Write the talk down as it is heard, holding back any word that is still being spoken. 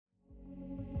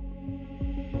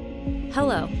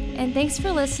Hello, and thanks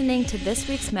for listening to this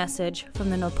week's message from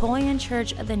the Napoleon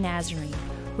Church of the Nazarene,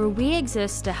 where we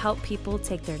exist to help people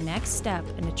take their next step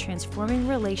in a transforming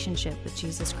relationship with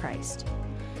Jesus Christ.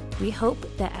 We hope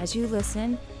that as you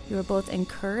listen, you are both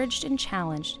encouraged and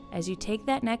challenged as you take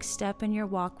that next step in your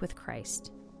walk with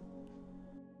Christ.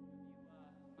 You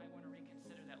might want to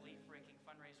reconsider that leaf-breaking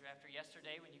fundraiser after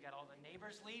yesterday when you got all the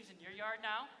neighbors' leaves in your yard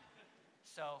now.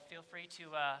 So feel free to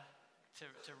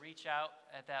reach out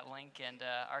at that link, and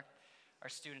our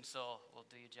students will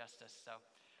do you justice. So,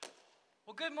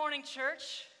 well, good morning,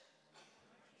 church.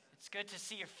 It's good to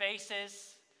see your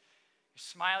faces, your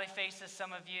smiley faces.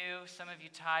 Some of you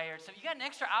tired. So you got an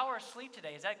extra hour of sleep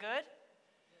today. Is that good?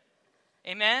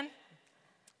 Amen.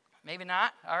 Maybe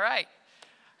not. All right.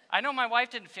 I know my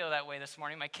wife didn't feel that way this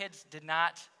morning. My kids did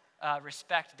not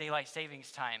respect daylight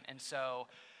savings time, and so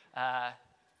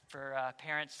for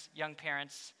parents, young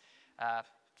parents.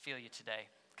 Feel you today,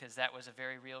 because that was a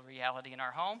very real reality in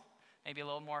our home. Maybe a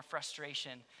little more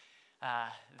frustration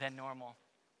than normal.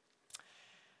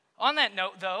 On that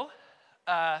note, though,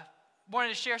 wanted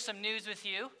to share some news with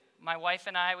you. My wife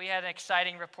and I, we had an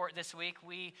exciting report this week.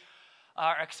 We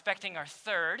are expecting our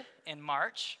third in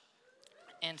March,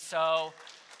 and so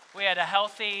we had a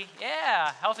healthy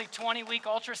 20-week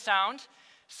ultrasound.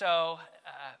 So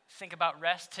think about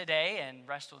rest today, and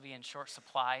rest will be in short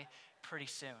supply pretty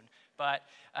soon. But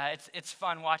it's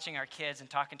fun watching our kids and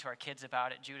talking to our kids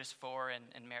about it. Judah's 4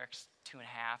 and Merrick's 2.5.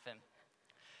 And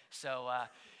so,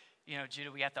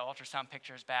 Judah, we got the ultrasound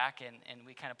pictures back, and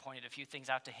we kind of pointed a few things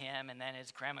out to him. And then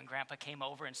his grandma and grandpa came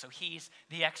over, and so he's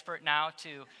the expert now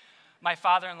to my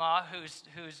father-in-law,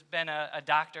 who's been a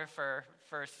doctor for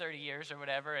 30 years or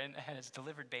whatever, and has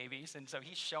delivered babies. And so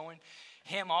he's showing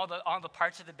him all the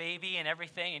parts of the baby and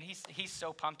everything, and he's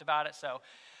so pumped about it. So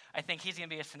I think he's going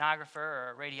to be a sonographer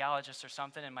or a radiologist or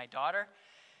something. And my daughter,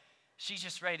 she's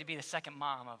just ready to be the second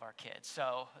mom of our kids.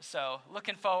 So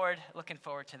looking forward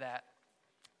to that.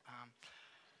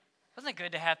 Wasn't it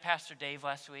good to have Pastor Dave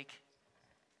last week?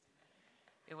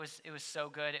 It was so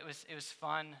good. It was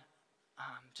fun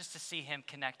just to see him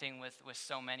connecting with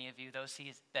so many of you, those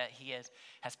that he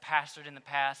has pastored in the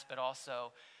past, but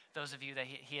also those of you that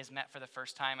he has met for the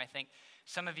first time. I think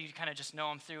some of you kind of just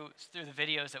know him through the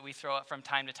videos that we throw up from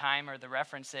time to time or the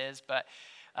references, but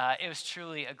it was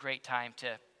truly a great time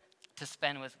to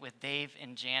spend with Dave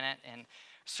and Janet, and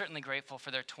certainly grateful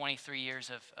for their 23 years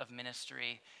of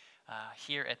ministry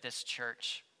here at this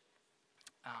church.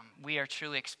 We are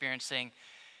truly experiencing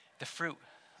the fruit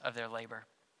of their labor.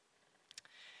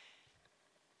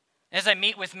 As I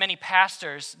meet with many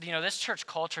pastors, this church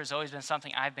culture has always been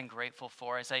something I've been grateful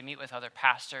for as I meet with other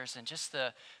pastors and just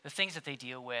the things that they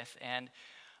deal with. And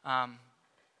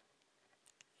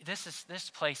this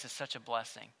place is such a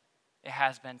blessing. It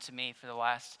has been to me for the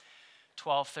last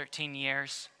 12, 13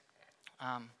 years.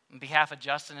 On behalf of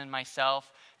Justin and myself,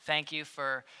 thank you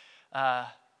for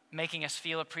making us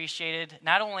feel appreciated,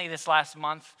 not only this last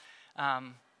month,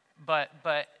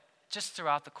 but just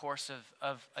throughout the course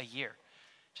of a year.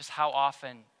 Just how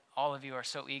often all of you are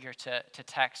so eager to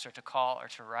text or to call or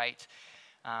to write,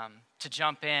 to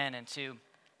jump in and to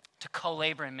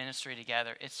co-labor in ministry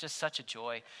together. It's just such a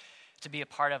joy to be a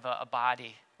part of a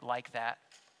body like that.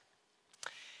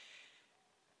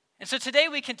 And so today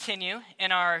we continue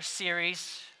in our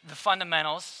series, The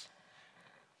Fundamentals,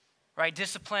 right?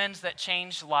 Disciplines that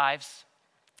change lives.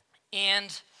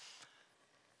 And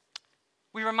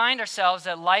we remind ourselves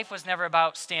that life was never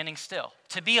about standing still.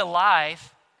 To be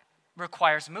alive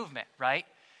requires movement, right?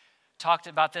 Talked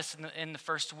about this in the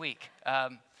first week.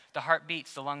 The heart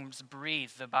beats, the lungs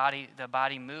breathe, the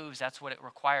body moves. That's what it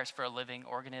requires for a living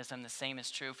organism. The same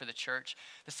is true for the church.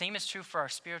 The same is true for our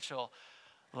spiritual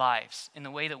lives, in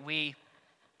the way that we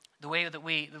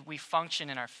function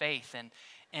in our faith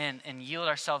and yield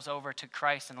ourselves over to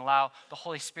Christ and allow the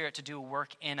Holy Spirit to do a work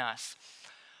in us.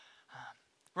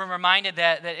 We're reminded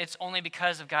that it's only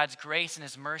because of God's grace and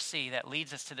His mercy that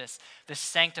leads us to this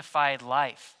sanctified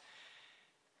life.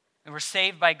 And we're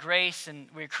saved by grace, and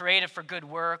we're created for good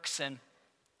works. And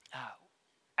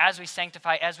as we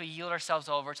sanctify, as we yield ourselves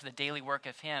over to the daily work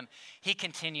of Him, He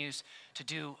continues to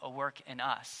do a work in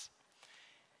us.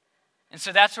 And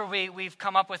so that's where we've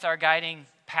come up with our guiding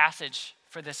passage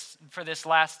for this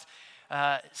last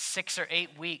 6 or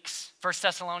 8 weeks. 1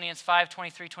 Thessalonians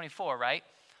 5:23-24, right?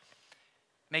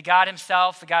 May God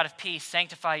Himself, the God of peace,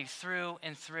 sanctify you through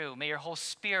and through. May your whole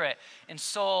spirit and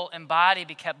soul and body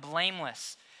be kept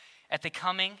blameless at the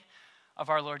coming of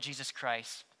our Lord Jesus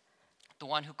Christ. The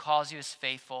one who calls you is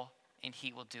faithful, and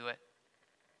He will do it.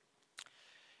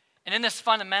 And in this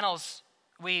fundamentals,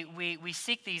 we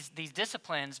seek these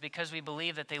disciplines because we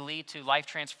believe that they lead to life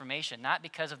transformation, not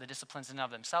because of the disciplines in and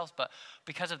of themselves, but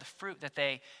because of the fruit that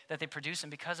they produce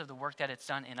and because of the work that it's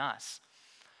done in us.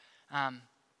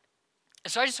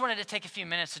 So I just wanted to take a few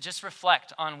minutes to just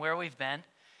reflect on where we've been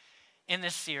in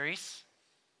this series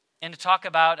and to talk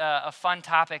about a fun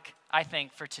topic, I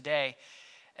think, for today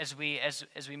as we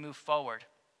move forward.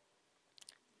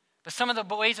 But some of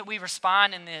the ways that we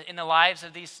respond in the lives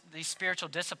of these spiritual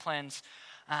disciplines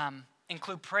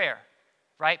include prayer,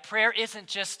 right? Prayer isn't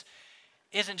just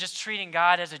treating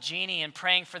God as a genie and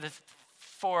praying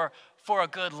for a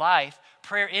good life.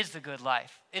 Prayer is the good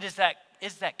life. It is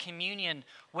that communion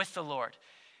with the Lord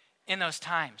in those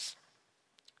times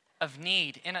of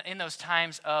need, in those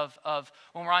times of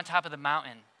when we're on top of the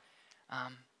mountain.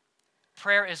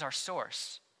 Prayer is our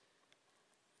source.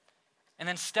 And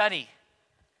then study.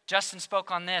 Justin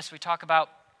spoke on this. We talk about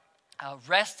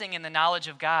resting in the knowledge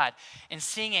of God and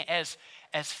seeing it as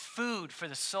food for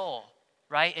the soul,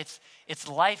 right? It's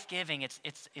life-giving.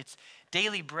 It's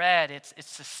daily bread. It's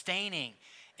sustaining,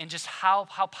 and just how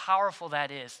powerful that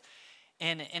is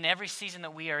in every season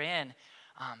that we are in,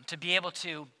 to be able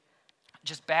to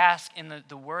just bask in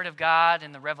the Word of God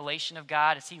and the revelation of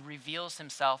God as He reveals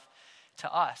Himself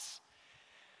to us.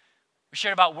 We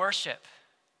shared about worship.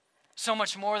 So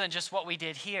much more than just what we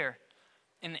did here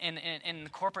in the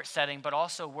corporate setting, but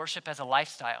also worship as a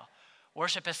lifestyle.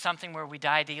 Worship as something where we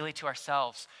die daily to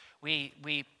ourselves. We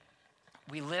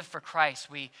live for Christ.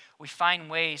 We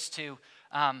find ways to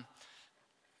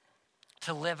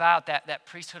live out that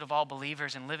priesthood of all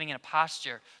believers and living in a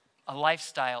posture, a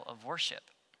lifestyle of worship.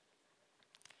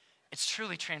 It's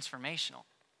truly transformational.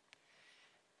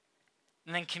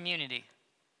 And then community.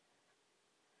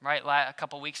 Right, a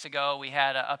couple weeks ago, we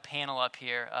had a panel up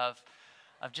here of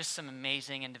just some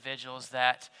amazing individuals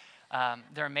that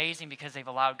they're amazing because they've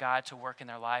allowed God to work in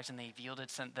their lives and they've yielded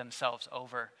themselves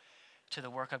over to the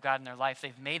work of God in their life.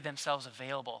 They've made themselves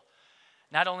available,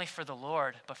 not only for the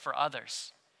Lord, but for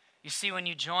others. You see, when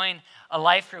you join a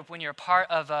life group, when you're a part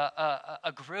of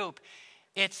a group,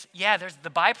 there's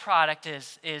the byproduct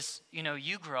is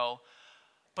you grow,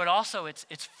 but also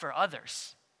it's for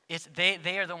others.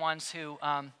 They are the ones who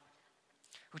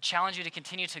challenge you to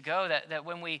continue to go. That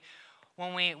when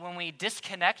we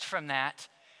disconnect from that,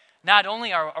 not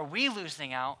only are we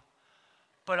losing out,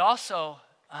 but also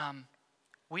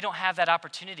we don't have that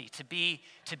opportunity to be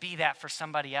that for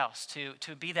somebody else,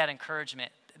 to be that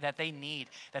encouragement that they need,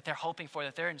 that they're hoping for,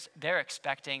 that they're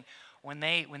expecting when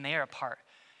they are a part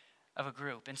of a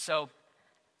group. And so,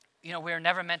 we're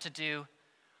never meant to do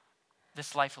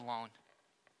this life alone.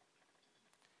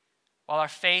 While our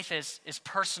faith is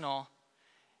personal,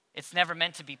 it's never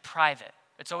meant to be private.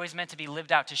 It's always meant to be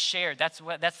lived out, to share. That's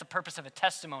the purpose of a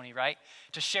testimony, right?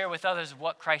 To share with others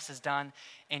what Christ has done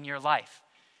in your life.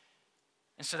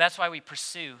 And so that's why we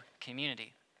pursue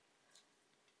community.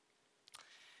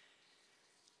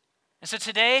 And so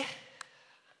today,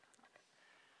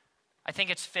 I think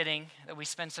it's fitting that we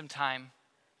spend some time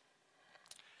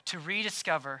to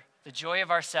rediscover the joy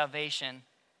of our salvation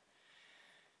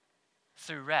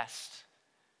through rest,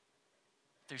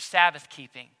 through Sabbath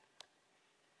keeping,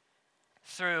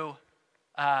 through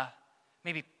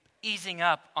maybe easing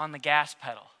up on the gas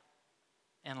pedal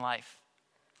in life.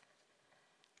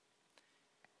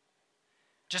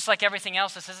 Just like everything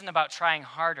else, this isn't about trying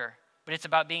harder, but it's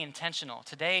about being intentional.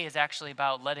 Today is actually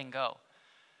about letting go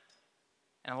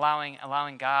and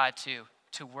allowing God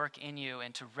to work in you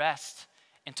and to rest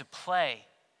and to play,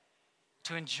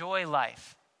 to enjoy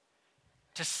life,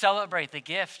 to celebrate the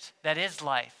gift that is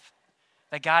life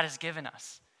that God has given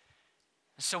us.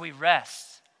 And so we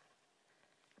rest.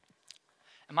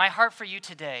 And my heart for you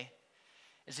today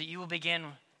is that you will begin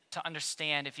to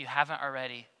understand, if you haven't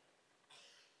already,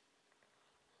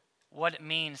 what it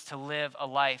means to live a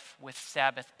life with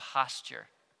Sabbath posture.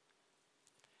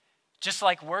 Just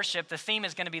like worship, the theme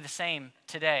is going to be the same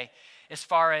today as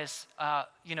far as,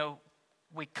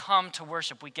 we come to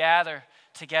worship. We gather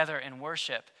together and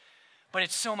worship. But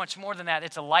it's so much more than that.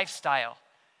 It's a lifestyle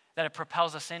that it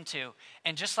propels us into.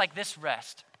 And just like this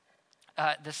rest,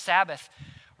 the Sabbath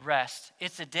rest,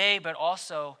 it's a day, but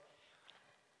also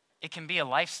it can be a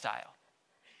lifestyle.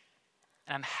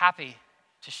 And I'm happy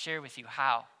to share with you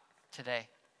how today.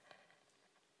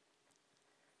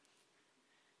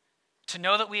 To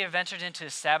know that we have entered into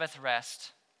Sabbath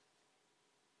rest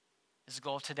is the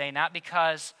goal of today, not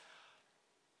because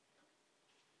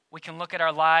we can look at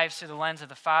our lives through the lens of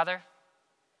the Father,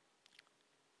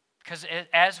 because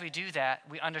as we do that,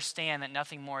 we understand that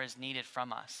nothing more is needed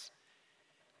from us.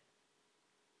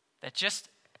 That just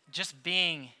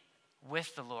being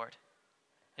with the Lord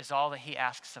is all that he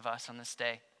asks of us on this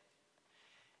day.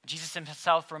 Jesus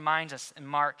himself reminds us in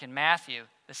Mark and Matthew,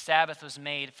 the Sabbath was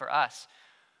made for us.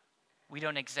 We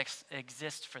don't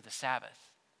exist for the Sabbath.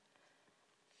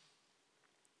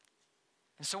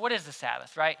 And so what is the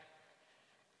Sabbath, right?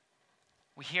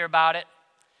 We hear about it.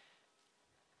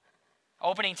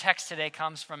 Opening text today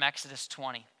comes from Exodus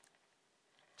 20.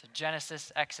 So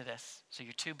Genesis, Exodus. So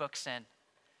you're 2 books in.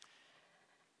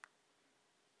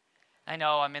 I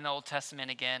know I'm in the Old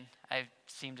Testament again. I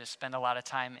seem to spend a lot of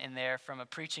time in there from a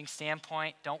preaching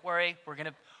standpoint. Don't worry, we're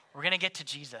gonna get to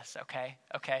Jesus, okay?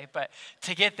 Okay, but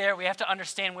to get there, we have to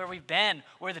understand where we've been,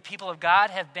 where the people of God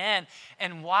have been,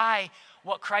 and why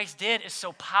what Christ did is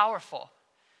so powerful.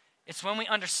 It's when we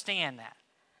understand that.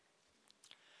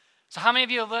 So how many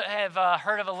of you have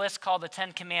heard of a list called the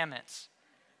 10 Commandments?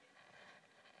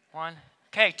 1.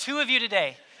 Okay, 2 of you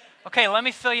today. Okay, let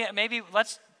me fill you,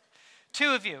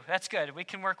 2 of you. That's good. We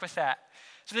can work with that.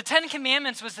 So the 10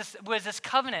 Commandments was this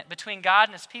covenant between God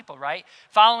and his people, right?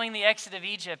 Following the exit of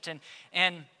Egypt.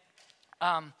 And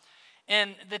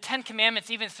the 10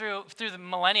 Commandments, even through the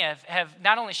millennia, have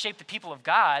not only shaped the people of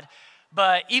God,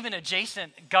 but even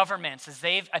adjacent governments, as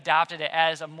they've adopted it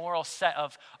as a moral set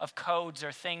of codes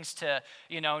or things to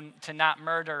not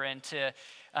murder and to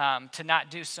not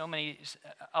do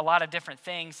a lot of different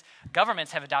things.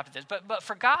 Governments have adopted this. But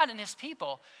for God and his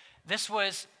people, this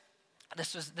was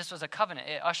a covenant.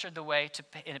 It ushered the way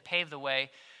and it paved the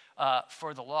way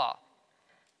for the law.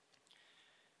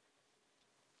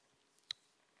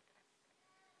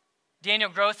 Daniel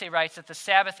Grothe writes that the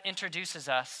Sabbath introduces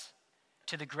us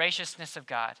to the graciousness of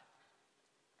God.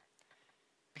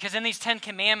 Because in these 10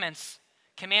 commandments,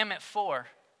 commandment 4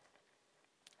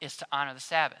 is to honor the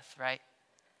Sabbath, right?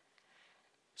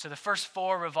 So the first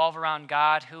 4 revolve around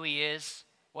God, who he is,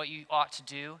 what you ought to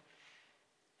do.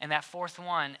 And that 4th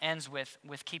one ends with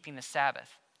keeping the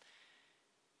Sabbath.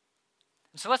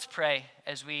 And so let's pray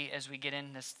as we get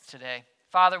in this today.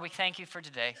 Father, we thank you for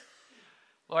today.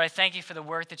 Lord, I thank you for the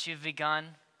work that you've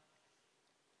begun,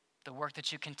 the work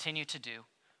that you continue to do.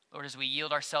 Lord, as we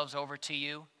yield ourselves over to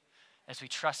you, as we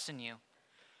trust in you.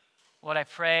 Lord, I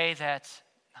pray that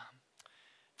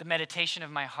the meditation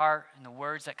of my heart and the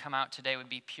words that come out today would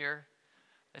be pure,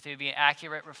 that they would be an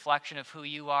accurate reflection of who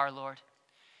you are, Lord.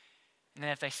 And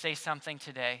then if they say something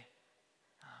today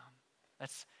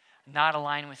that's not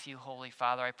aligned with you, Holy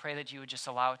Father, I pray that you would just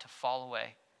allow it to fall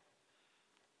away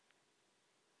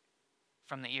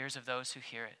from the ears of those who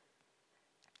hear it.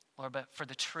 Lord, but for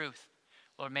the truth,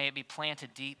 Lord, may it be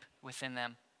planted deep within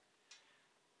them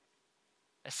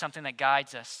as something that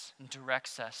guides us and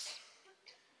directs us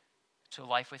to a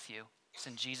life with you. It's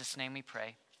in Jesus' name we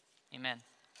pray. Amen.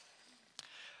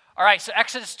 All right, so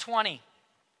Exodus 20,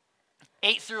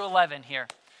 8 through 11 here.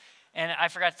 And I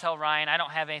forgot to tell Ryan, I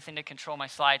don't have anything to control my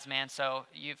slides, man, so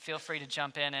you feel free to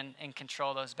jump in and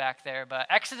control those back there. But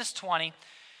Exodus 20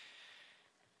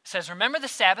 says, "Remember the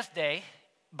Sabbath day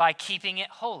by keeping it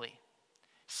holy.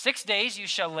 6 days you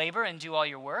shall labor and do all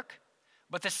your work,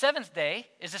 but the 7th day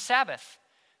is a Sabbath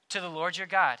to the Lord your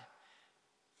God.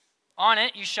 On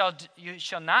it you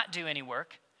shall not do any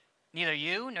work, neither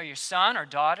you nor your son or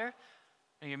daughter,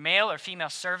 nor your male or female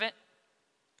servant,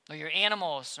 nor your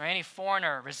animals, or any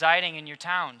foreigner residing in your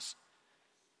towns.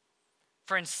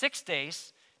 For in 6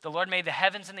 days the Lord made the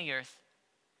heavens and the earth,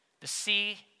 the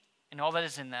sea, and all that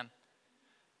is in them.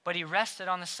 But he rested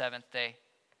on the 7th day.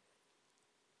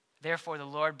 Therefore the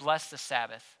Lord blessed the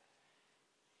Sabbath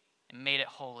and made it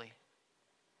holy."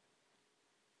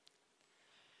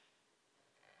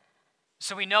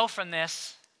 So we know from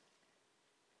this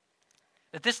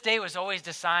that this day was always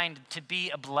designed to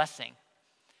be a blessing.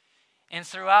 And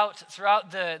throughout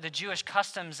the Jewish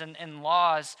customs and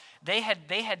laws, they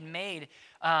had made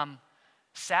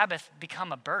Sabbath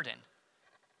become a burden.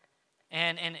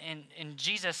 And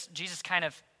Jesus kind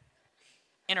of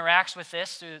interacts with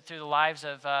this through the lives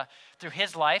of through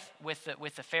his life with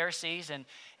the Pharisees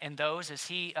and those as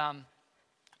he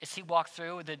walked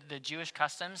through the Jewish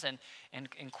customs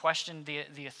and questioned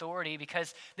the authority,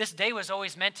 because this day was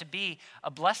always meant to be a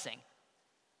blessing.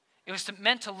 It was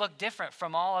meant to look different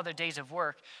from all other days of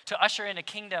work, to usher in a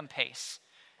kingdom pace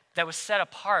that was set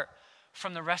apart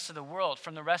from the rest of the world,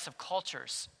 from the rest of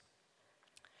cultures.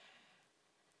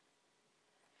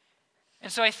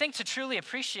 And so I think to truly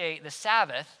appreciate the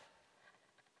Sabbath,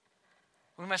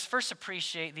 we must first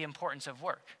appreciate the importance of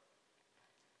work.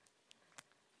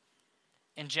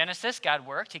 In Genesis, God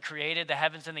worked. He created the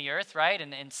heavens and the earth, right?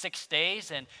 And in 6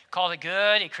 days and called it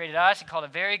good. He created us. He called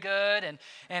it very good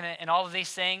and all of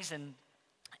these things.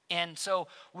 And so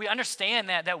we understand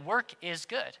that work is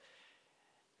good.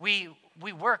 We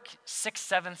we work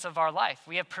 6/7 of our life.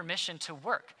 We have permission to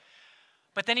work.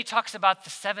 But then he talks about the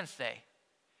seventh day.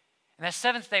 And that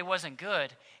seventh day wasn't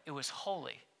good. It was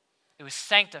holy. It was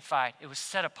sanctified. It was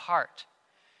set apart.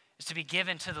 It's to be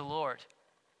given to the Lord.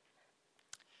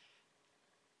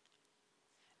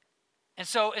 And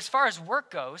so as far as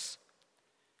work goes,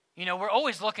 we're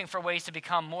always looking for ways to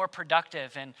become more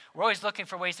productive, and we're always looking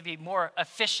for ways to be more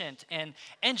efficient, and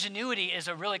ingenuity is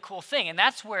a really cool thing. And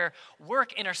that's where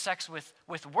work intersects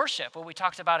with worship, what we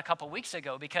talked about a couple weeks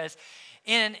ago, because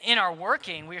in our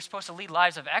working, we are supposed to lead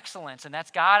lives of excellence, and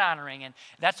that's God-honoring, and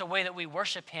that's a way that we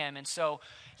worship him. And so,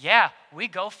 yeah, we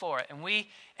go for it, and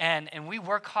we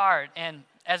work hard, and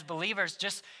as believers,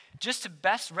 just to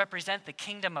best represent the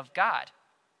kingdom of God.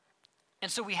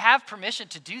 And so we have permission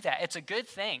to do that. It's a good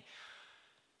thing.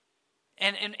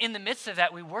 And in the midst of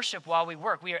that, we worship while we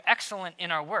work. We are excellent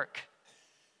in our work.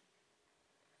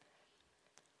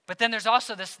 But then there's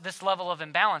also this level of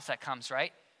imbalance that comes,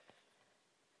 right?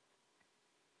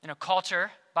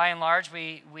 Culture, by and large,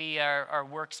 we are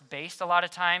works-based a lot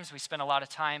of times. We spend a lot of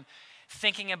time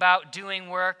thinking about doing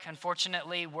work.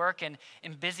 Unfortunately, work and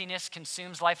busyness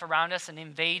consumes life around us and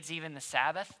invades even the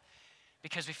Sabbath,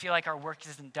 because we feel like our work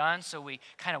isn't done, so we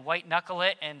kind of white-knuckle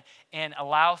it and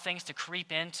allow things to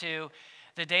creep into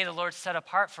the day the Lord set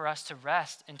apart for us to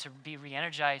rest and to be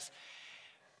re-energized.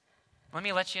 Let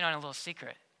me let you in on a little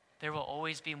secret. There will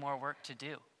always be more work to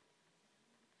do.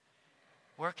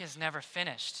 Work is never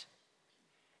finished.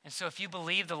 And so if you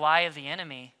believe the lie of the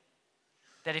enemy,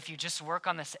 that if you just work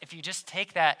on this, if you just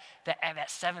take that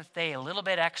seventh day a little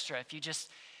bit extra, if you just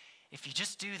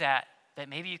do that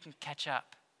maybe you can catch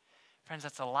up. Friends,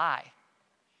 that's a lie.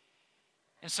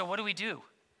 And so what do we do?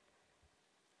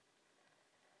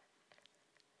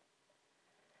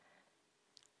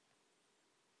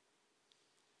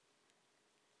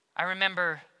 I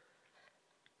remember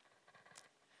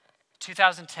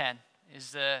 2010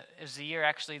 is the year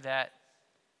actually that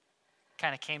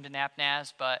kind of came to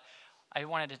NapNaz, but I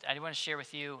want to share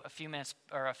with you a few months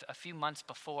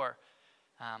before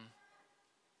I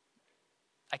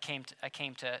came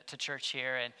to church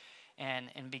here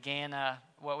and began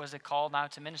what was it called now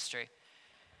to ministry.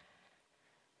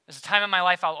 There's a time in my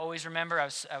life I'll always remember.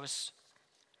 I was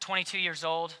 22 years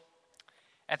old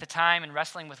at the time and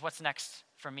wrestling with what's next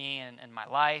for me and my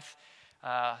life.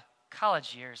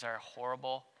 College years are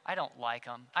horrible. I don't like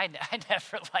them. I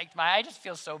never liked I just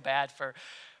feel so bad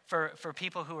for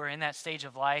people who are in that stage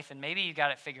of life, and maybe you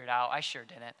got it figured out. I sure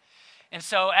didn't. And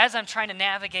so as I'm trying to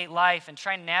navigate life and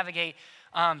trying to navigate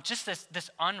just this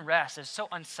unrest is so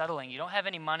unsettling. You don't have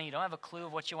any money. You don't have a clue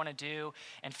of what you want to do.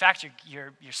 In fact,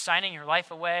 you're signing your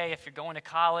life away if you're going to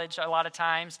college a lot of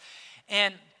times.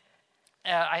 And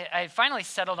I finally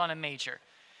settled on a major.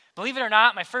 Believe it or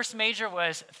not, my first major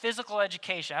was physical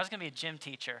education. I was going to be a gym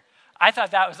teacher. I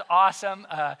thought that was awesome.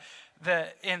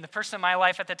 The person in my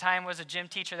life at the time was a gym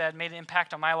teacher that had made an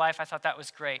impact on my life. I thought that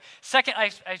was great. Second,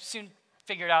 I soon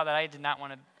figured out that I did not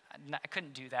want to, I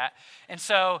couldn't do that. And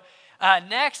so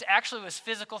next actually was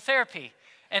physical therapy.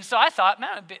 And so I thought,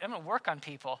 man, I'm going to work on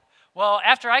people. Well,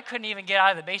 after I couldn't even get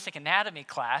out of the basic anatomy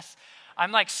class,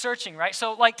 I'm searching, right?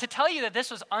 So to tell you that this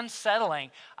was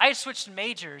unsettling, I had switched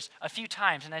majors a few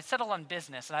times and I settled on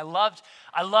business, and I loved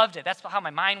it. That's how my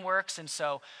mind works. And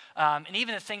so, and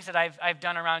even the things that I've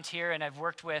done around here, and I've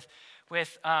worked with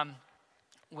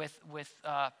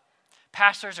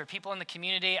pastors or people in the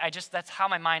community, that's how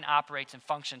my mind operates and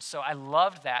functions. So I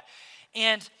loved that.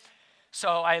 And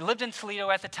so I lived in Toledo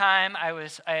at the time. I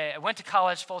went to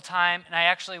college full time, and I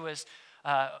actually was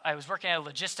working at a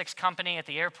logistics company at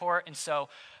the airport, and so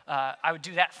I would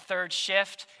do that third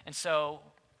shift. And so,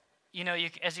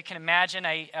 as you can imagine,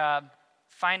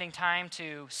 finding time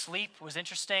to sleep was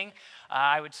interesting.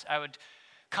 I would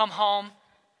come home.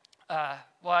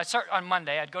 I'd start on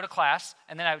Monday. I'd go to class,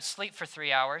 and then I would sleep for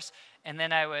 3 hours. And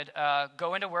then I would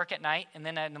go into work at night, and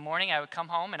then in the morning I would come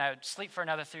home and I would sleep for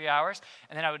another 3 hours,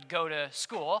 and then I would go to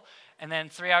school, and then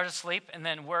 3 hours of sleep, and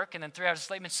then work, and then 3 hours of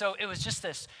sleep. And so it was just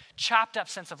this chopped up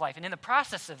sense of life. And in the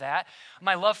process of that,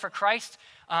 my love for Christ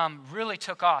really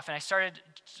took off, and I started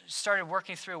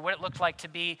working through what it looked like to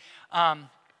be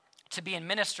in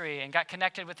ministry, and got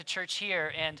connected with the church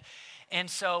here. And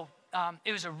so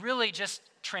it was a really just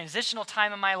transitional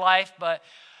time in my life, but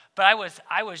I was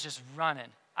just running.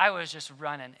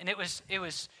 And it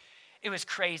was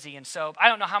crazy. And so I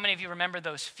don't know how many of you remember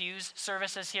those Fuse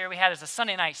services here we had as a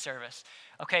Sunday night service.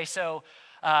 Okay, so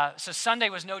Sunday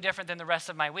was no different than the rest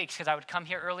of my weeks, because I would come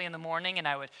here early in the morning, and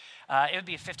it would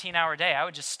be a 15-hour day. I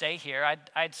would just stay here.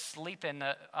 I'd sleep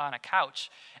on a couch,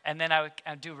 and then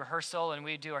I'd do rehearsal, and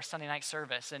we'd do our Sunday night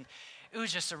service. And it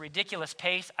was just a ridiculous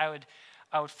pace. I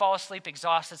I would fall asleep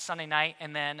exhausted Sunday night,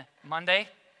 and then Monday,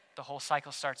 the whole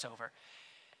cycle starts over.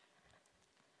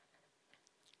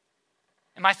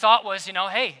 And my thought was,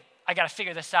 hey, I got to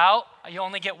figure this out. You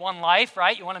only get one life,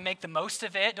 right? You want to make the most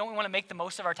of it. Don't we want to make the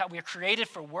most of our time? We are created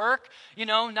for work.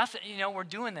 Nothing, we're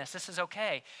doing this. This is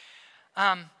okay.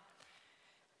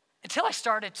 Until I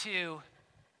started to,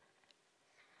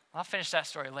 I'll finish that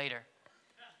story later.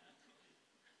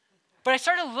 But I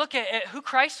started to look at who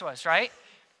Christ was, right?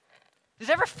 Does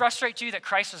it ever frustrate you that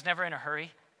Christ was never in a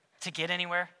hurry to get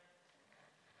anywhere?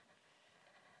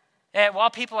 And while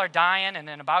people are dying and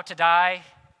then about to die,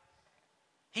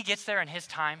 he gets there in his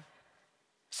time.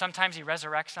 Sometimes he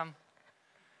resurrects them.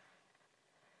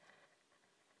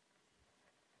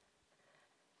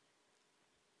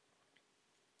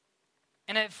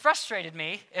 And it frustrated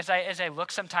me as I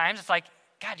look sometimes. It's like,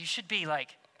 God, you should be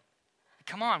like,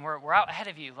 come on, we're out ahead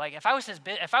of you. Like if I was one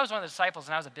of the disciples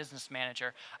and I was a business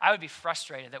manager, I would be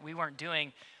frustrated that we weren't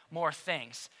doing more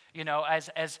things.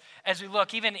 As we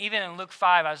look, even in Luke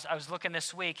 5, I was looking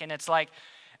this week, and it's like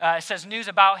it says news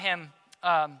about him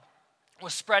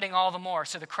was spreading all the more.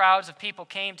 So the crowds of people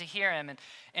came to hear him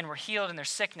and were healed in their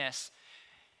sickness.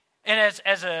 And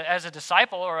as a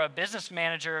disciple or a business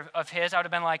manager of his, I would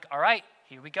have been like, all right,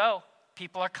 here we go.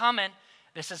 People are coming.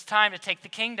 This is time to take the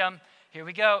kingdom. Here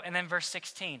we go. And then verse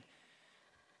 16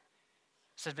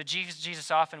 says, but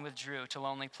Jesus often withdrew to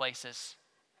lonely places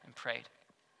and prayed.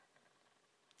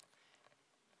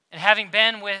 And having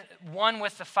been one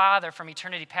with the Father from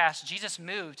eternity past, Jesus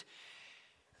moved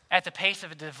at the pace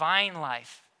of a divine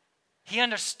life. He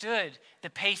understood the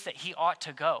pace that he ought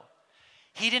to go.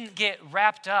 He didn't get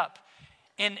wrapped up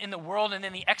in the world and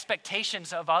in the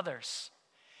expectations of others.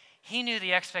 He knew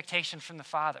the expectation from the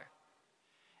Father,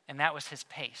 and that was his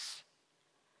pace.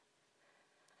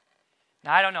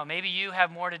 Now, I don't know, maybe you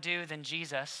have more to do than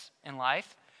Jesus in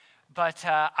life, but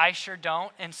I sure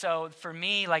don't. And so for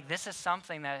me, like, this is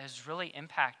something that has really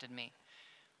impacted me.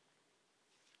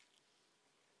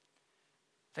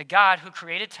 The God who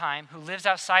created time, who lives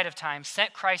outside of time,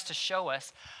 sent Christ to show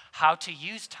us how to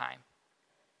use time.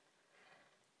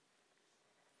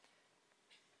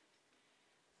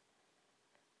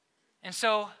 And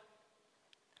so,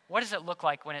 what does it look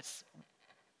like what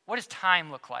does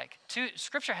time look like?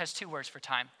 Scripture has two words for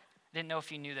time. I didn't know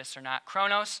if you knew this or not.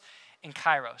 Chronos and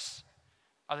kairos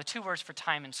are the two words for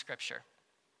time in Scripture.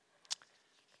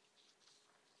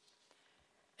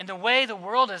 And the way the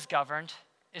world is governed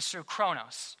is through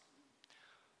chronos.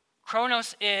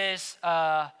 Chronos is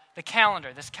the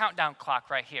calendar, this countdown clock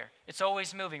right here. It's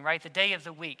always moving, right? The day of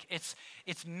the week. It's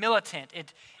militant.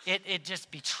 It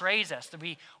just betrays us.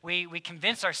 We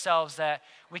convince ourselves that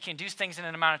we can do things in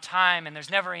an amount of time, and there's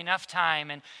never enough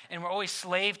time, and we're always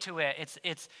slave to it.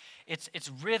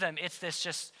 It's rhythm. It's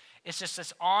just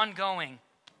this ongoing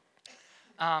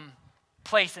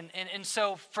place. And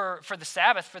so for the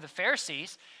Sabbath, for the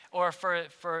Pharisees, or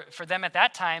for them at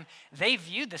that time, they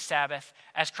viewed the Sabbath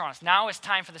as chronos. Now it's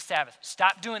time for the Sabbath.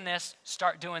 Stop doing this,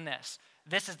 start doing this.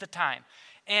 This is the time.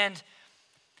 And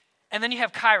then you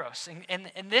have kairos.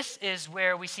 And this is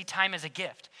where we see time as a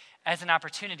gift, as an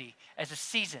opportunity, as a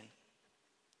season.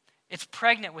 It's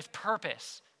pregnant with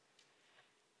purpose.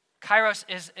 Kairos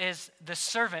is the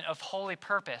servant of holy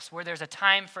purpose, where there's a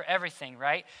time for everything,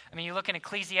 right? I mean, you look in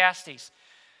Ecclesiastes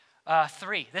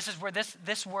 3. This is where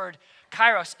this word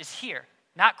kairos is here,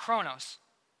 not chronos.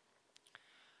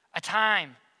 A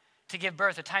time to give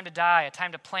birth, a time to die, a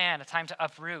time to plant, a time to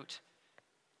uproot,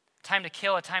 a time to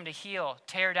kill, a time to heal,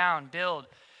 tear down, build.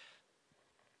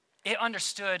 It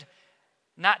understood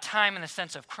not time in the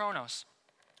sense of chronos,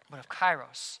 but of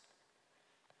kairos.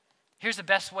 Here's the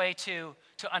best way to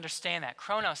understand that.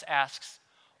 Chronos asks,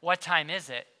 what time is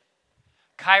it?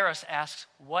 Kairos asks,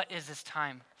 what is this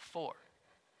time for?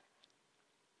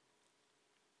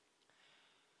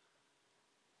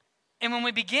 And when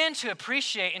we begin to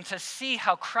appreciate and to see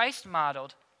how Christ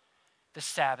modeled the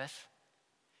Sabbath,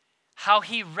 how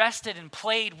he rested and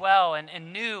played well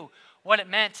and knew what it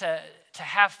meant to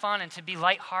have fun and to be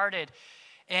lighthearted,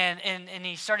 and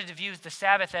he started to view the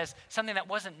Sabbath as something that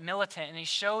wasn't militant, and he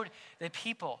showed the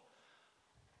people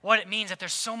what it means that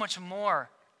there's so much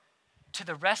more to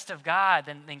the rest of God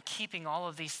than keeping all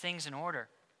of these things in order.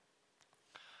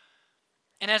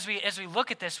 And as we look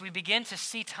at this, we begin to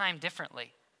see time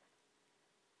differently.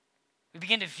 We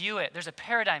begin to view it. There's a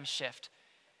paradigm shift.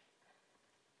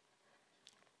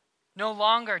 No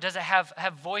longer does it have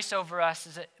voice over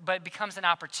us, but it becomes an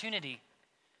opportunity.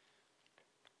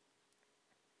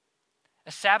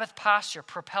 A Sabbath posture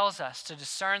propels us to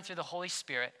discern through the Holy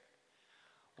Spirit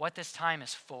what this time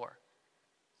is for.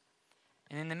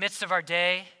 And in the midst of our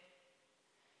day,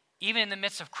 even in the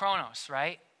midst of Chronos,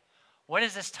 right? What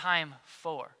is this time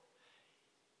for?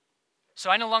 So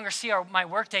I no longer see my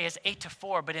workday as 8 to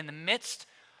 4, but in the midst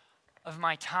of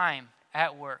my time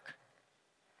at work,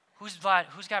 who's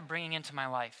God bringing into my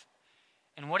life?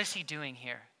 And what is he doing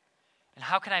here? And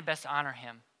how can I best honor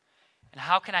him? And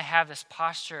how can I have this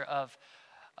posture of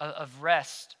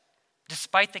rest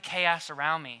despite the chaos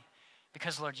around me?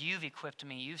 Because, Lord, you've equipped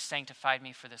me, you've sanctified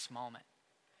me for this moment.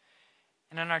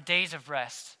 And in our days of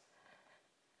rest,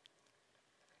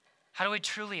 how do we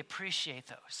truly appreciate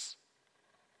those?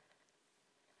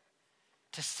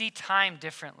 To see time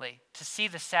differently, to see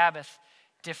the Sabbath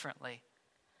differently.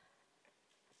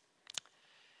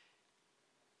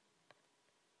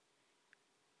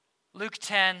 Luke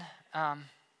 10,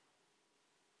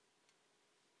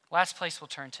 last place we'll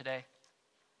turn today.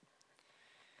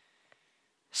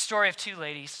 Story of two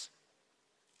ladies.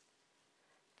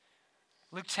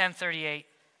 Luke 10:38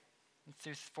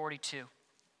 through 42.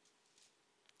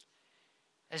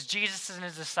 As Jesus and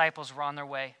his disciples were on their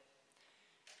way,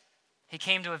 he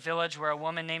came to a village where a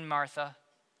woman named Martha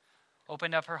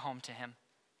opened up her home to him.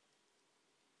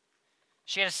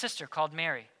 She had a sister called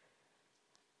Mary,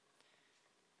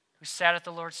 who sat at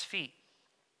the Lord's feet,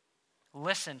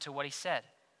 listened to what he said.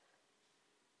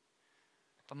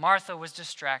 But Martha was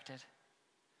distracted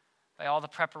by all the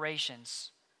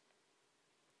preparations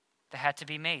that had to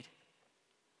be made.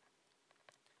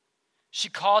 She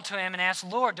called to him and asked,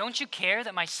 "Lord, don't you care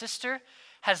that my sister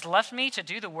has left me to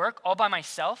do the work all by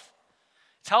myself?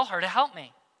 Tell her to help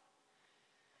me."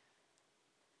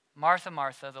 "Martha,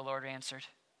 Martha," the Lord answered,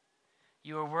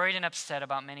 "you are worried and upset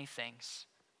about many things,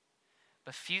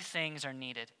 but few things are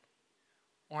needed,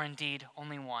 or indeed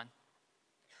only one.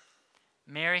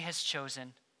 Mary has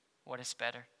chosen what is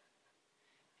better,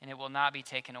 and it will not be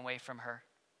taken away from her."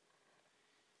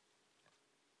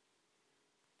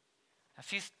 A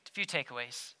few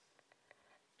takeaways.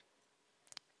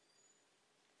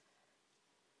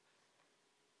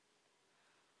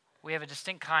 We have a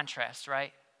distinct contrast,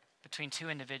 right, between two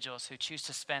individuals who choose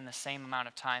to spend the same amount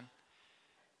of time.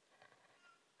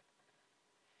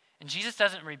 And Jesus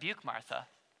doesn't rebuke Martha.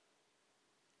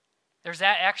 There's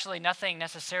actually nothing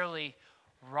necessarily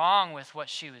wrong with what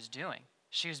she was doing.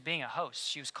 She was being a host.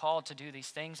 She was called to do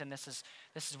these things, and this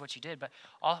is what you did. But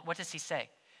what does he say?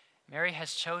 Mary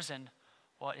has chosen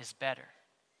what is better.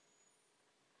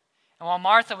 And while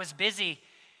Martha was busy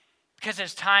because it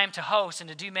was time to host and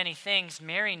to do many things,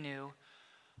 Mary knew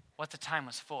what the time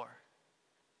was for.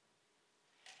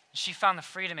 And she found the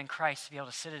freedom in Christ to be able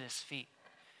to sit at his feet,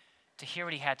 to hear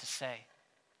what he had to say.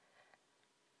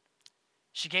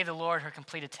 She gave the Lord her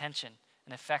complete attention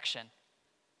and affection,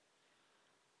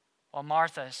 while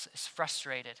Martha is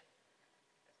frustrated.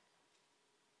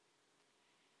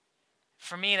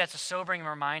 For me, that's a sobering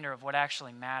reminder of what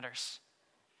actually matters.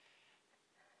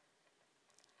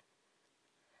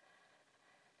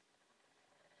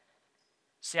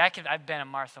 See, I've been a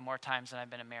Martha more times than I've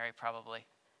been a Mary, probably.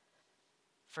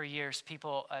 For years,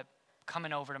 people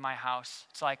coming over to my house,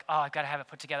 it's like, oh, I've got to have it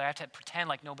put together. I have to pretend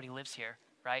like nobody lives here,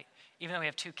 right? Even though we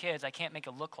have 2 kids, I can't make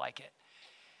it look like it.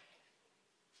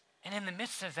 And in the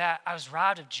midst of that, I was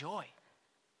robbed of joy.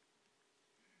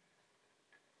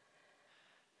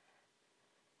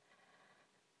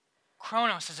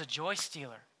 Chronos is a joy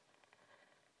stealer.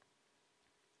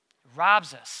 It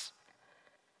robs us.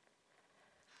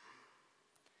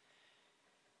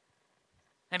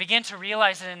 And I began to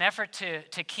realize that in an effort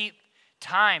to keep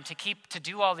time, to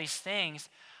do all these things,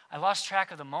 I lost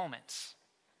track of the moments.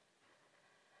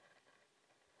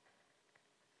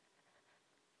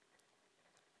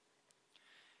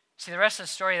 See, the rest of the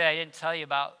story that I didn't tell you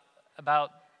about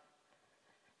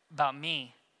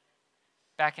me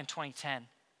back in 2010.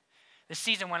 The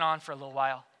season went on for a little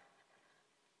while.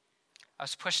 I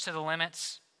was pushed to the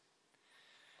limits.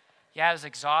 Yeah, it was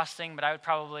exhausting, but I would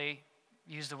probably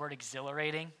use the word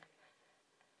exhilarating.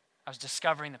 I was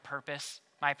discovering the purpose,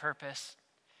 my purpose,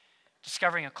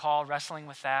 discovering a call, wrestling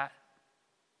with that.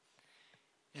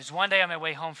 It was one day on my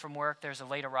way home from work, there was a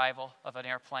late arrival of an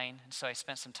airplane, and so I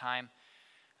spent some time,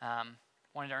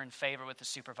 wanted to earn favor with the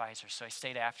supervisor, so I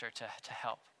stayed after to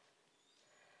help.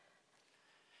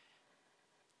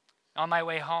 On my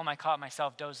way home, I caught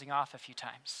myself dozing off a few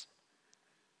times.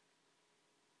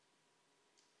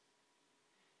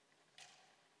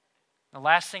 The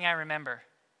last thing I remember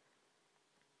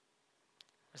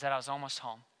was that I was almost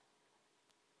home.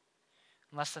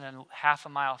 Less than half a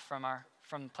mile from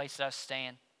the place that I was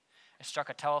staying, I struck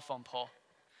a telephone pole.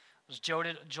 I was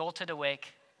jolted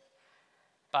awake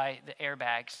by the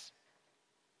airbags.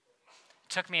 It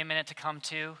took me a minute to come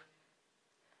to.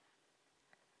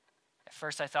 At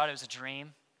first I thought it was a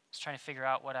dream. was trying to figure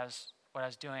out what I was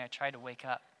doing. I tried to wake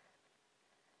up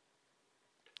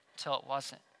until it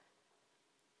wasn't.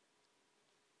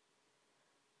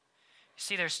 You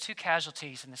see, there's two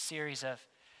casualties in the series of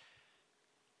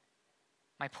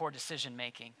my poor decision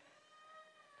making.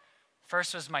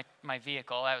 First was my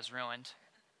vehicle. That was ruined.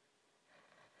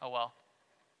 Oh well.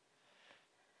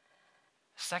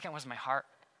 Second was my heart.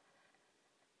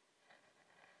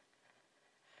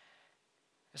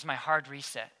 It was my hard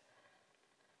reset.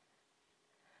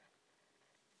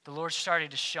 The Lord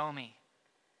started to show me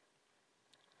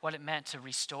what it meant to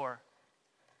restore.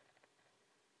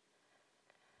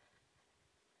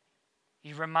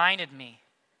 He reminded me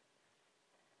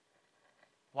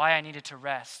why I needed to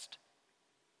rest.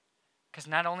 Because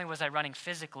not only was I running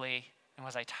physically and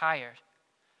was I tired,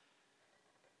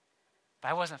 but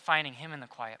I wasn't finding him in the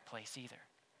quiet place either.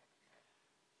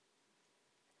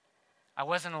 I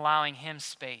wasn't allowing him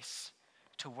space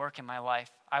to work in my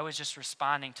life. I was just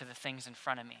responding to the things in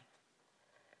front of me.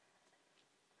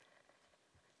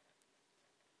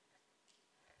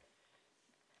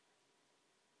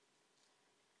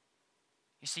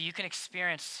 You see, you can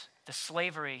experience the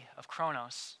slavery of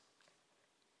Chronos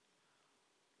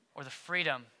or the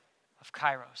freedom of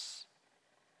Kairos.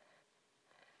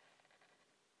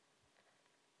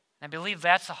 And I believe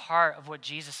that's the heart of what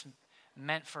Jesus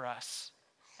meant for us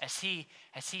as he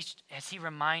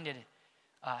reminded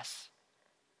us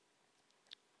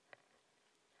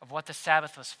of what the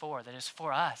Sabbath was for, that is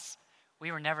for us.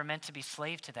 We were never meant to be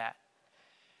slave to that.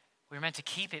 We were meant to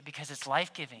keep it because it's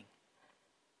life-giving.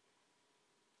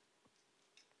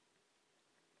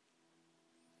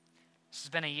 This has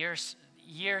been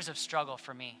years of struggle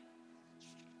for me.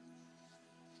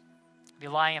 I'd be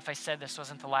lying if I said this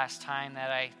wasn't the last time that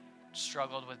I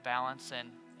struggled with balance and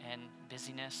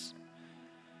busyness.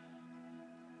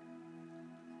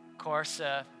 Of course,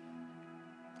 I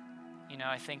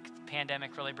think the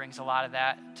pandemic really brings a lot of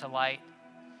that to light.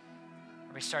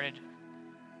 We started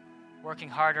working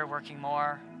harder, working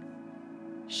more,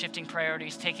 shifting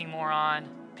priorities, taking more on,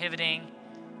 pivoting,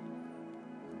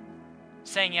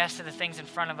 saying yes to the things in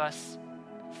front of us,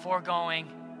 foregoing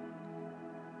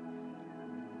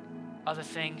other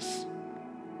things.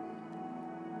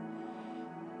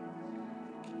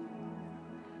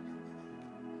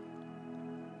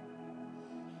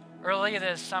 Earlier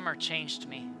this summer changed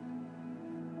me.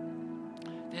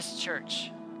 This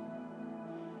church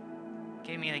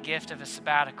gave me the gift of a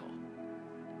sabbatical.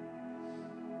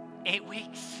 8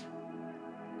 weeks.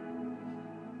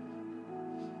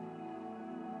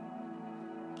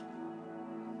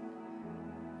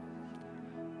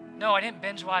 No, I didn't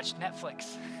binge watch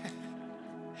Netflix.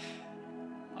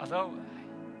 Although,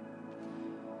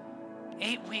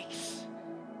 8 weeks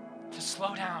to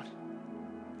slow down,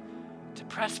 to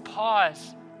press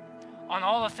pause on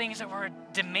all the things that were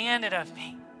demanded of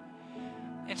me,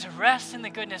 and to rest in the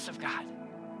goodness of God.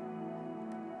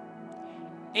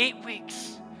 8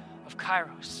 weeks of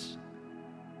Kairos.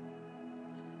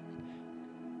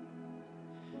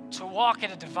 To walk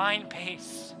at a divine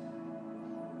pace.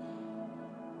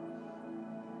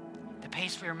 The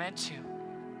pace we were meant to.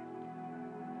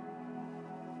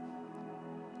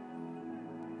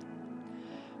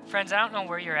 Friends, I don't know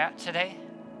where you're at today.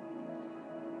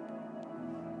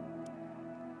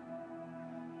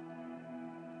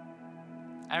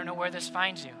 I don't know where this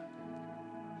finds you.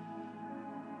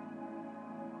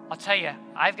 I'll tell you,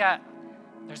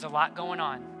 there's a lot going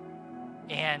on.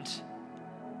 And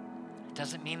it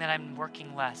doesn't mean that I'm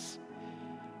working less.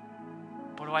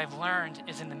 But what I've learned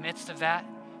is in the midst of that,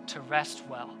 to rest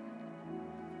well,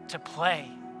 to play,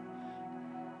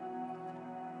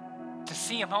 to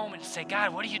see a moment, to say,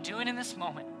 God, what are you doing in this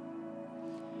moment?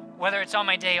 Whether it's on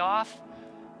my day off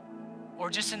or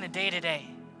just in the day-to-day.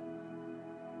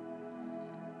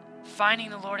 Finding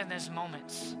the Lord in those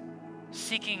moments,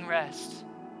 seeking rest,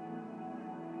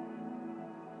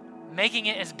 making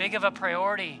it as big of a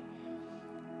priority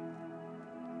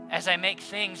as I make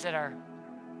things that are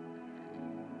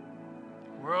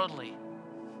worldly.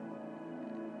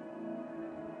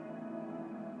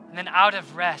 And then out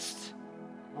of rest,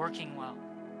 working well.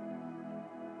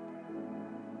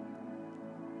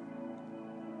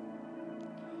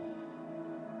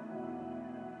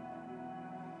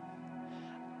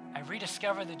 I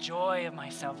rediscovered the joy of my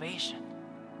salvation.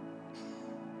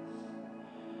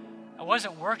 I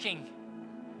wasn't working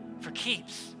for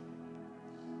keeps.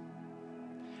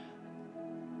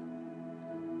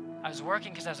 I was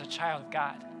working because I was a child of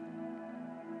God.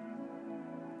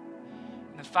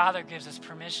 And the Father gives us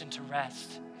permission to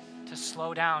rest, to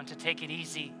slow down, to take it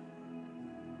easy.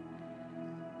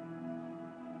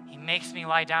 He makes me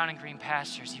lie down in green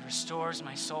pastures. He restores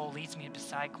my soul, leads me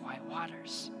beside quiet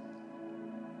waters.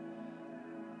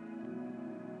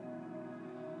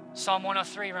 Psalm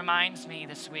 103 reminds me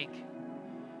this week,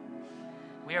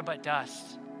 we are but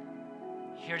dust,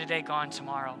 here today, gone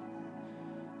tomorrow.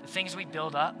 The things we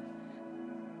build up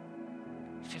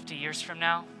 50 years from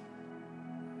now,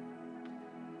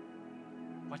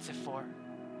 what's it for?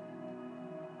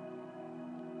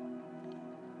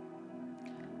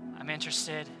 I'm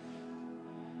interested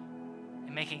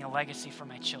in making a legacy for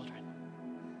my children.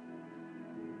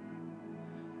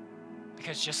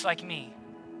 Because just like me,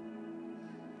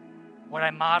 what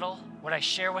I model, what I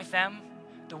share with them,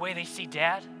 the way they see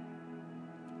Dad,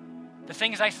 the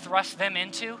things I thrust them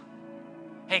into,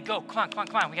 hey, go, come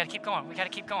on, we gotta keep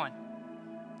going.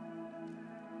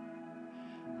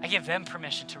 I give them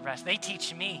permission to rest. They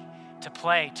teach me to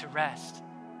play, to rest.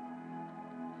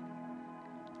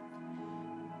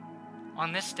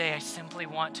 On this day, I simply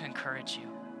want to encourage you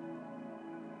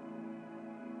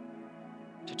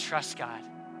to trust God.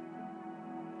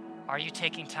 Are you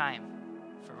taking time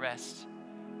for rest?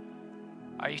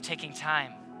 Are you taking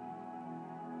time?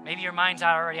 Maybe your mind's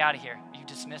already out of here. You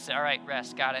dismiss it. All right,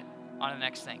 rest, got it. On to the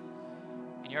next thing.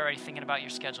 And you're already thinking about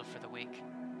your schedule for the week.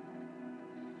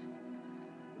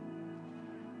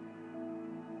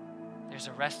 There's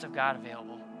a rest of God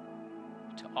available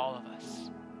to all of us.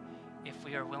 If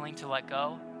we are willing to let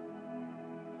go,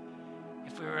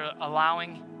 if we were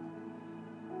allowing,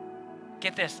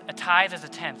 get this, a tithe is a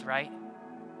tenth, right?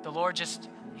 The Lord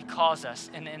He calls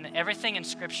us. And everything in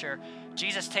Scripture,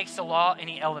 Jesus takes the law and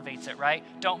He elevates it, right?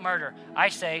 Don't murder. I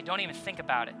say, don't even think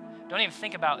about it. Don't even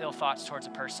think about ill thoughts towards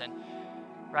a person,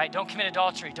 right? Don't commit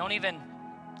adultery.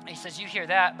 He says, you hear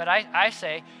that, but I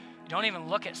say, don't even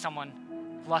look at someone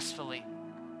lustfully.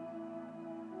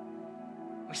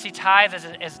 We see tithe as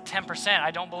 10%.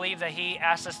 I don't believe that He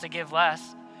asks us to give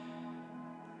less,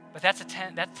 but that's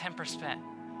 10%.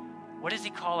 What does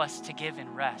He call us to give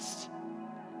in rest?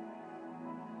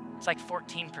 It's like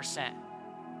 14%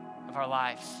 of our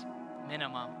lives,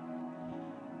 minimum.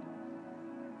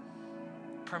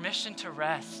 Permission to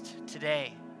rest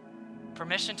today.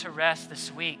 Permission to rest this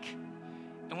week.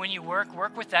 And when you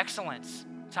work with excellence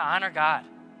to honor God.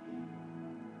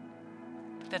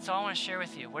 But that's all I want to share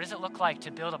with you. What does it look like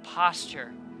to build a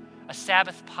posture, a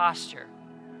Sabbath posture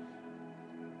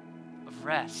of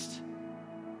rest?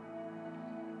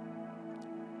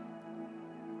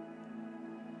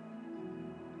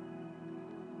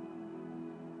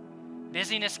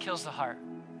 Busyness kills the heart.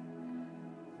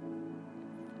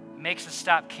 It makes us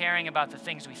stop caring about the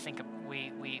things we think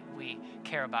we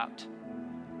care about.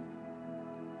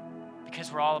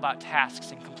 Because we're all about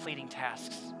tasks and completing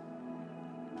tasks.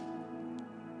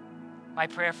 My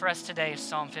prayer for us today is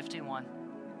Psalm 51.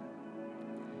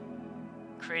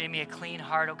 Create in me a clean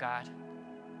heart, O God.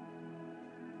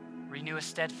 Renew a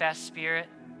steadfast spirit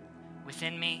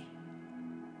within me.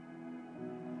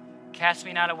 Cast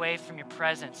me not away from your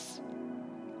presence.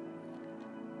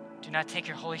 Do not take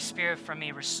your Holy Spirit from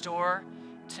me. Restore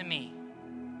to me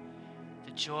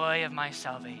the joy of my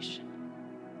salvation.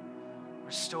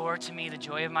 Restore to me the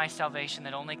joy of my salvation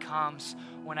that only comes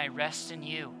when I rest in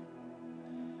you.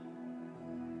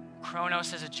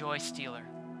 Chronos is a joy stealer.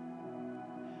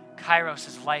 Kairos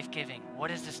is life-giving. What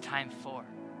is this time for?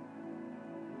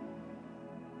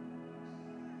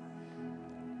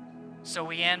 So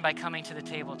we end by coming to the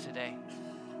table today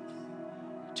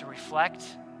to reflect,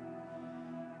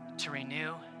 to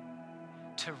renew,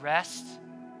 to rest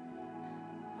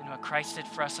in what Christ did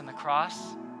for us on the cross.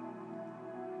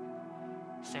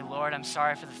 Say, Lord, I'm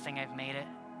sorry for the thing I've made it.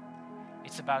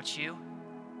 It's about you.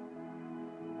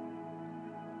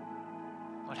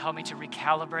 Lord, help me to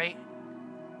recalibrate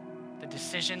the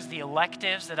decisions, the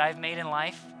electives that I've made in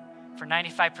life. For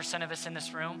 95% of us in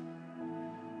this room,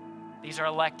 these are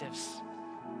electives.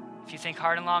 If you think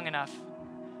hard and long enough,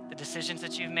 the decisions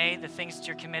that you've made, the things that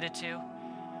you're committed to,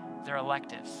 they're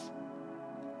electives.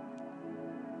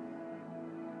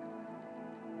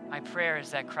 My prayer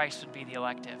is that Christ would be the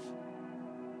elective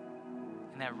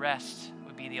and that rest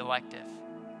would be the elective.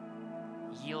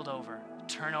 Yield over,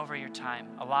 turn over your time,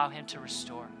 allow Him to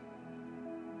restore.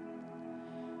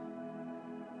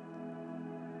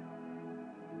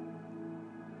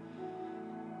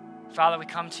 Father, we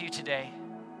come to you today.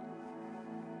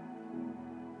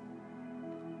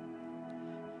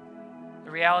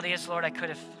 The reality is, Lord, I could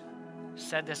have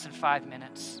said this in 5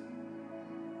 minutes.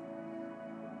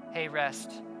 Hey,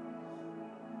 rest.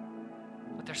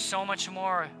 But there's so much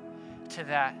more to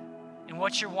that. And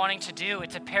what you're wanting to do,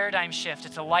 it's a paradigm shift.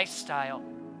 It's a lifestyle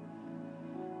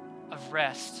of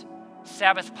rest.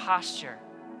 Sabbath posture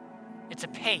It's a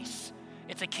pace.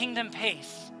 It's a kingdom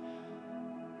pace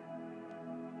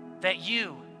that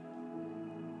you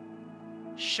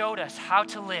showed us how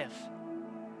to live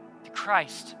through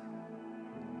Christ.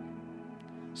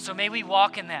 So may we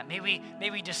walk in that. May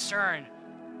we discern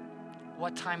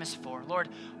what time is for. Lord,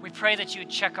 we pray that you would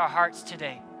check our hearts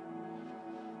today.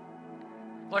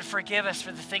 Lord, forgive us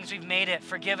for the things we've made it.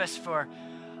 Forgive us for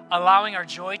allowing our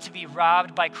joy to be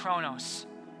robbed by Chronos,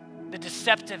 the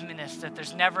deceptiveness that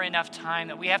there's never enough time,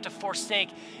 that we have to forsake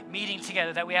meeting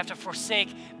together, that we have to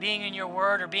forsake being in your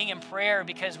word or being in prayer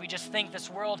because we just think this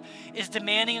world is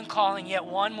demanding and calling yet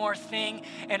one more thing,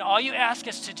 and all you ask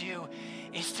us to do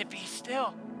is to be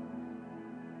still.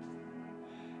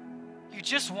 You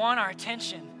just want our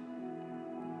attention.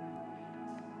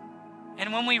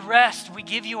 And when we rest, we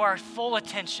give you our full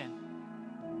attention.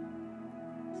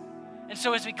 And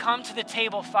so as we come to the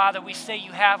table, Father, we say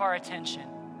you have our attention.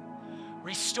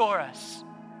 Restore us.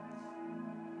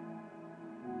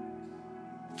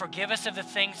 Forgive us of the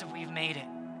things that we've made it.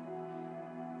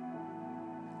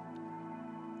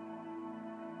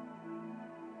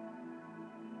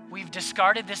 We've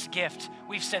discarded this gift.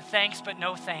 We've said thanks, but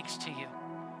no thanks to you.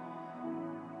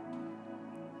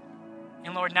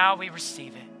 And Lord, now we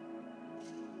receive it.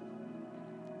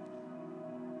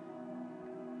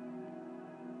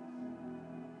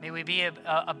 May we be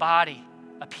a body,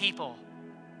 a people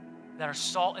that are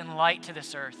salt and light to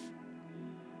this earth,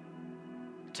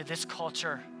 to this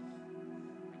culture,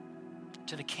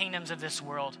 to the kingdoms of this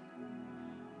world,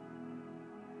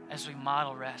 as we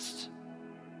model rest,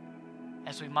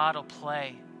 as we model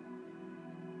play,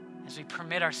 as we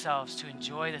permit ourselves to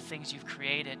enjoy the things you've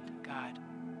created, God.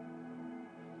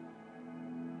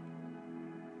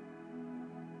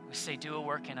 We say, do a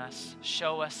work in us.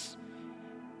 Show us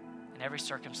in every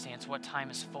circumstance what time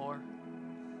is for.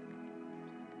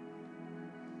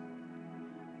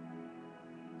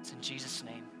 It's in Jesus'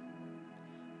 name.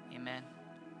 Amen.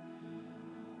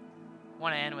 I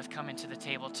want to end with coming to the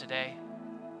table today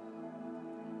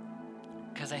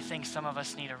because I think some of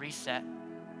us need a reset.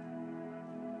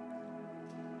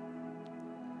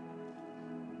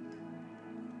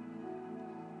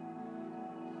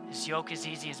 His yoke is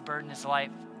easy, his burden is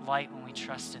light when we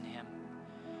trust in him.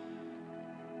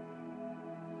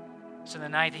 So the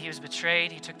night that he was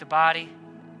betrayed, he took the body.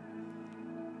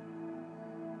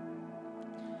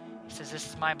 He says, this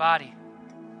is my body.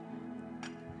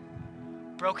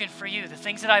 Broken for you. The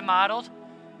things that I modeled,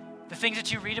 the things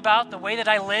that you read about, the way that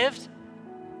I lived,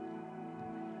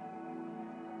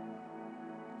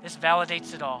 this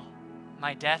validates it all.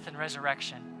 My death and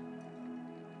resurrection.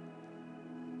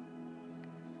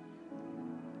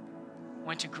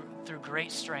 Went through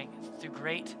great strength, through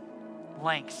great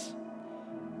lengths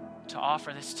to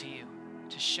offer this to you,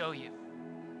 to show you.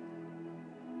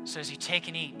 So as you take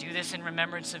and eat, do this in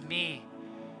remembrance of me,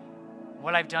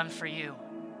 what I've done for you,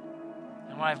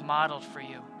 and what I've modeled for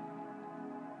you.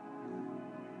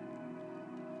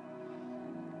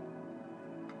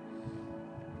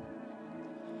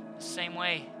 The same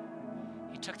way,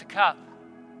 he took the cup.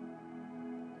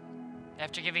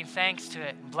 After giving thanks to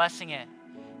it and blessing it,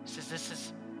 he says, this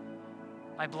is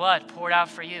my blood poured out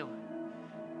for you,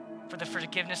 for the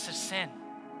forgiveness of sin.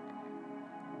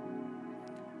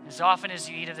 As often as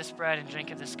you eat of this bread and drink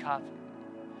of this cup,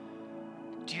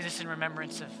 do this in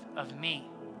remembrance of me,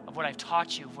 of what I've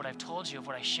taught you, of what I've told you, of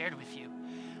what I shared with you.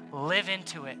 Live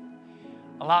into it.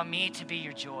 Allow me to be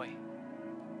your joy.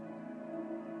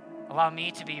 Allow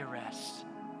me to be your rest.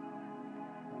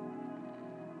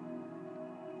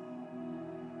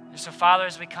 And so, Father,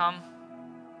 as we come,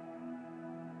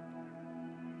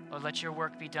 Lord, let your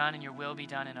work be done and your will be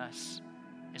done in us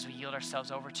as we yield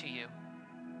ourselves over to you.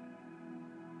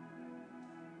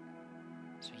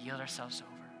 As we yield ourselves over.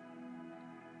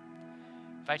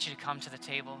 I invite you to come to the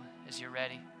table as you're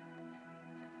ready.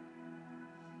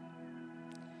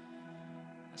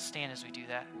 Let's stand as we do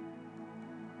that.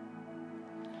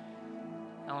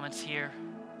 Elements here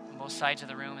on both sides of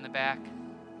the room in the back.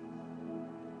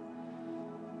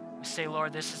 We say,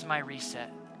 Lord, this is my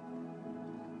reset.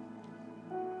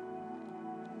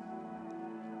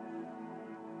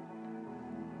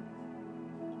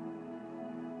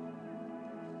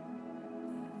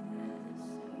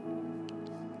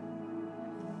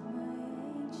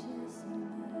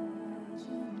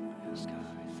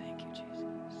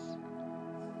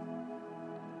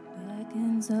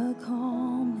 A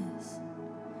calmness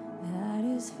that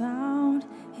is found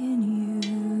in you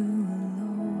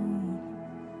alone.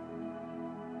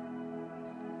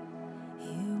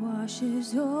 It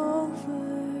washes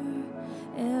over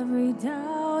every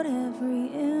doubt, every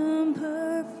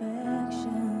imperfection.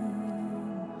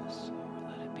 So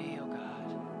let it be, oh God.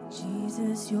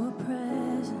 Jesus, your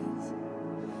presence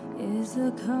is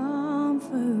the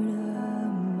comfort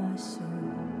of my soul.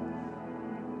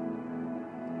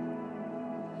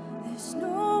 There's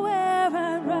nowhere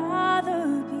I'd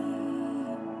rather be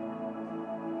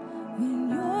when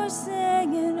you're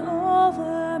singing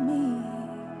over me.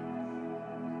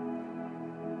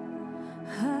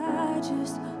 I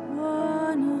just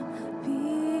wanna be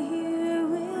here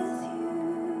with you.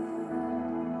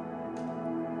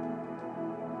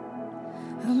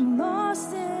 I'm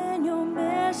lost in your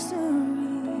mystery,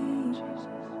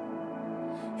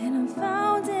 and I'm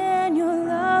found in your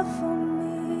love for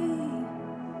me.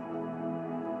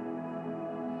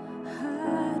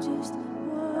 I just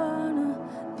wanna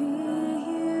be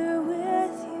here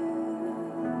with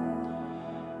you.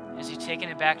 As you're taking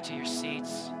it back to your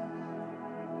seats,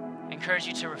 I encourage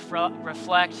you to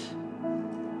reflect,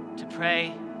 to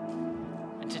pray,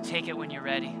 and to take it when you're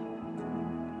ready.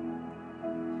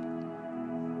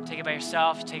 Take it by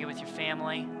yourself, take it with your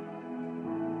family.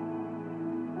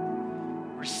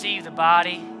 Receive the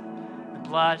body, the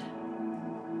blood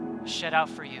shed out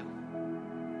for you.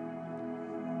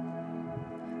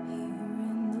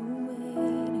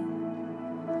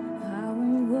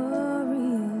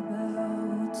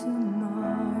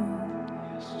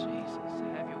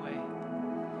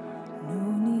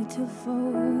 To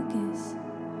focus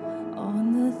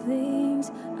on the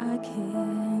things I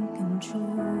can't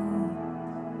control.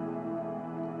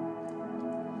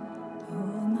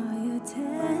 All my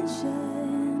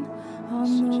attention on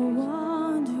the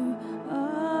wonder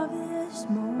of this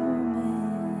moment.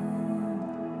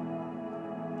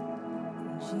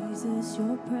 Jesus,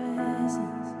 your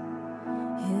presence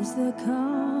is the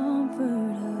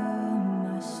comfort of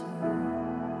my soul.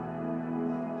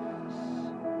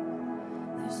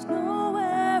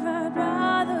 Nowhere I'd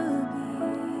rather be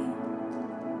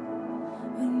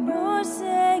when you're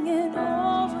singing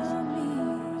over me.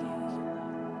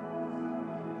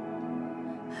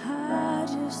 I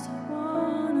just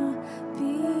wanna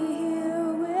be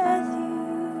here with you.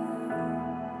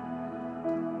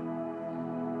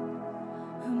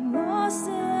 I'm lost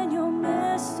in your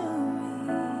mystery,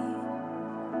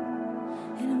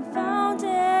 and I'm found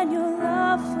in your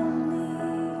love for me.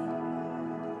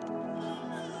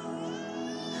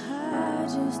 I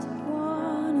just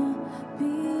wanna be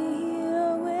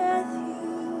here with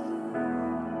you.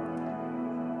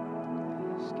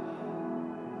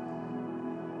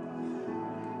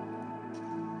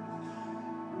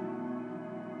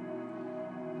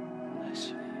 Bless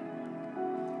you.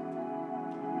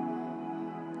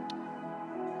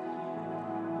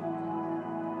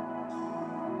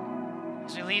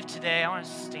 As we leave today, I want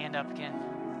to stand up again.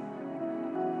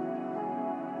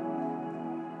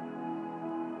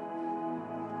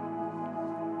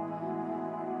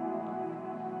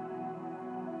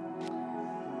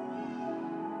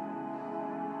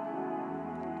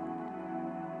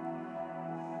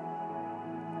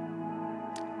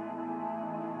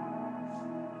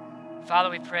 Father,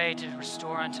 we pray to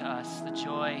restore unto us the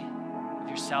joy of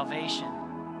your salvation,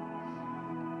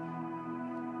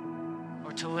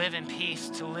 or to live in peace,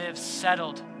 to live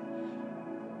settled,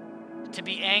 to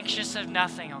be anxious of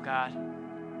nothing, oh God.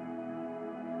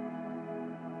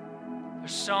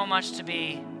 There's so much to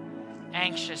be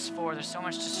anxious for. There's so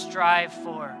much to strive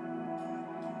for.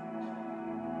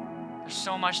 There's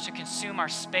so much to consume our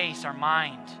space, our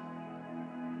mind.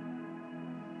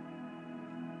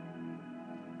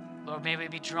 Lord, may we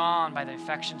be drawn by the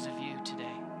affections of you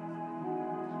today.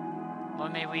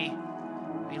 Lord, may we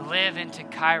live into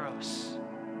Kairos,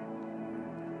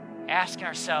 asking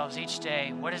ourselves each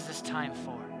day, what is this time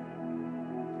for?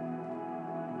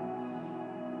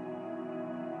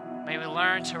 May we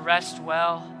learn to rest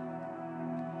well,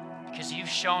 because you've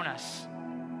shown us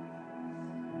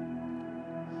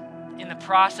in the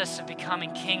process of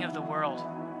becoming King of the world,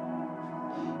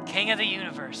 King of the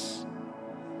universe.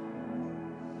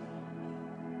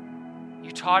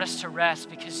 You taught us to rest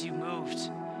because you moved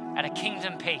at a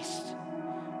kingdom pace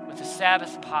with a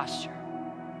Sabbath posture.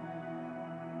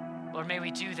 Lord, may we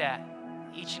do that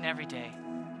each and every day.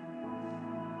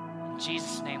 In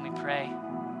Jesus' name we pray.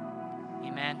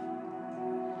 Amen.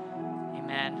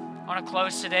 Amen. I want to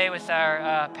close today with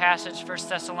our passage, 1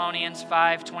 Thessalonians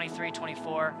 5, 23,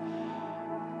 24.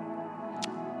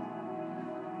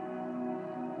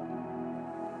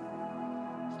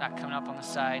 It's not coming up on the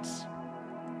sides,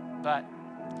 but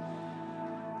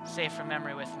say it from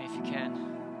memory with me if you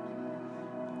can.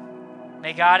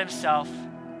 May God himself,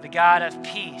 the God of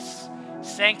peace,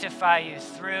 sanctify you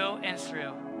through and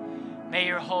through. May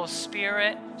your whole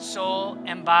spirit, soul,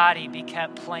 and body be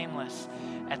kept blameless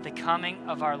at the coming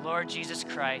of our Lord Jesus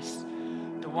Christ.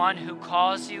 The one who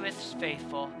calls you is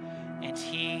faithful, and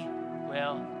he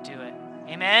will do it.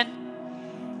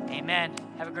 Amen? Amen.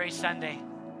 Have a great Sunday.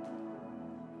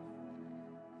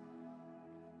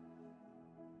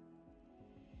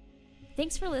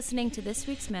 Thanks for listening to this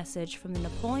week's message from the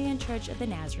Napoleon Church of the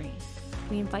Nazarene.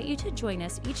 We invite you to join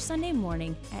us each Sunday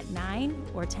morning at 9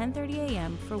 or 10:30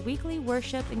 a.m. for weekly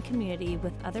worship and community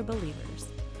with other believers.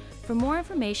 For more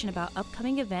information about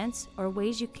upcoming events or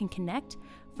ways you can connect,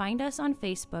 find us on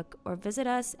Facebook or visit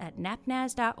us at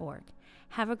napnaz.org.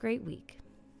 Have a great week.